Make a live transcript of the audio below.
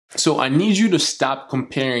So I need you to stop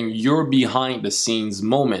comparing your behind the scenes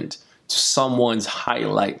moment to someone's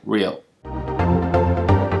highlight reel.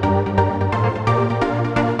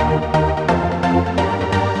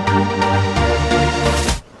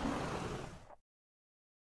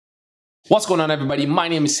 What's going on, everybody? My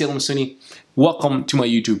name is Salem Soni. Welcome to my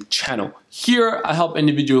YouTube channel. Here I help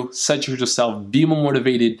individuals such as yourself be more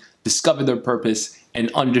motivated, discover their purpose,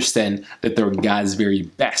 and understand that they're God's very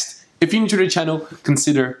best. If you're new to the channel,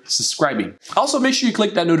 consider subscribing. Also, make sure you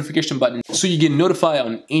click that notification button so you get notified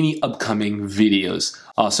on any upcoming videos.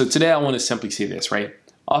 So today I want to simply say this, right?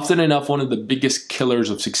 Often enough, one of the biggest killers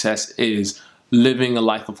of success is living a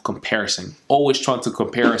life of comparison, always trying to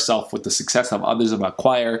compare ourselves with the success of others have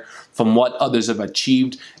acquired, from what others have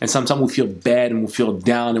achieved. And sometimes we feel bad and we feel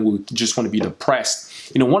down and we just want to be depressed.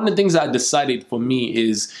 You know, one of the things I decided for me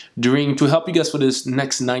is to help you guys for this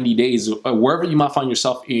next 90 days, or wherever you might find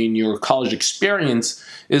yourself in your college experience,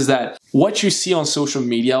 is that what you see on social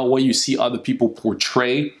media, what you see other people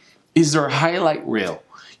portray, is their highlight reel.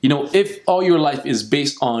 You know, if all your life is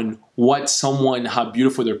based on how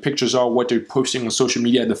beautiful their pictures are, what they're posting on social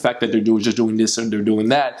media, the fact that they're just doing this and they're doing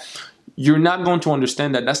that, you're not going to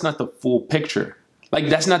understand that that's not the full picture. Like,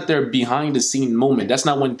 that's not their behind the scene moment. That's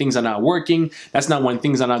not when things are not working. That's not when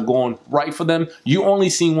things are not going right for them. You only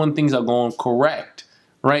see when things are going correct,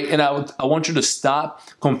 right? And I want you to stop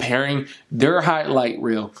comparing their highlight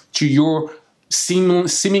reel to your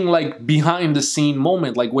seeming like behind the scene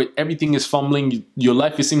moment, like where everything is fumbling, your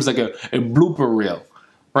life, it seems like a blooper reel,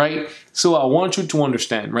 right? So I want you to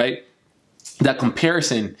understand, right, that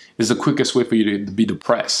comparison is the quickest way for you to be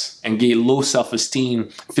depressed and get low self-esteem,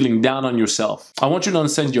 feeling down on yourself. I want you to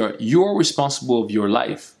understand you're responsible of your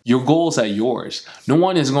life. Your goals are yours. No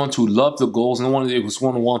one is going to love the goals. No one is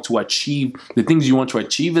going to want to achieve the things you want to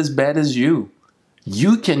achieve as bad as you.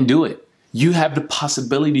 You can do it. You have the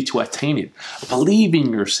possibility to attain it. Believe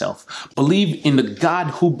in yourself. Believe in the God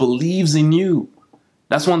who believes in you.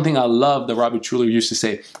 That's one thing I love that Robert Schuller used to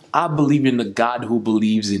say. I believe in the God who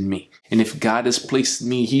believes in me. And if God has placed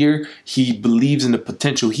me here, he believes in the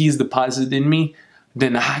potential he's deposited in me,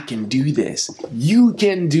 then I can do this. You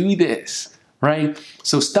can do this, right?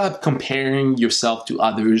 So stop comparing yourself to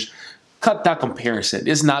others. Cut that comparison.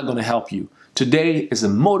 It's not going to help you. Today is a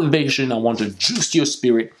motivation. I want to juice your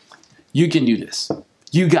spirit. You can do this.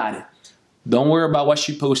 You got it. Don't worry about what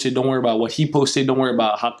she posted. Don't worry about what he posted. Don't worry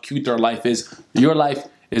about how cute their life is. Your life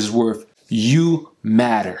is worth. You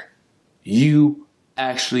matter. You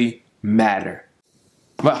actually matter.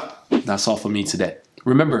 Well, that's all for me today.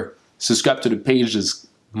 Remember, subscribe to the page. There's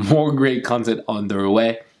more great content on the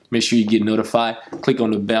way. Make sure you get notified. Click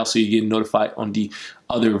on the bell so you get notified on the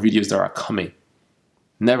other videos that are coming.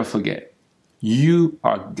 Never forget, you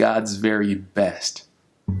are God's very best.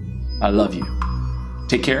 I love you.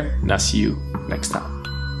 Take care, and I'll see you next time.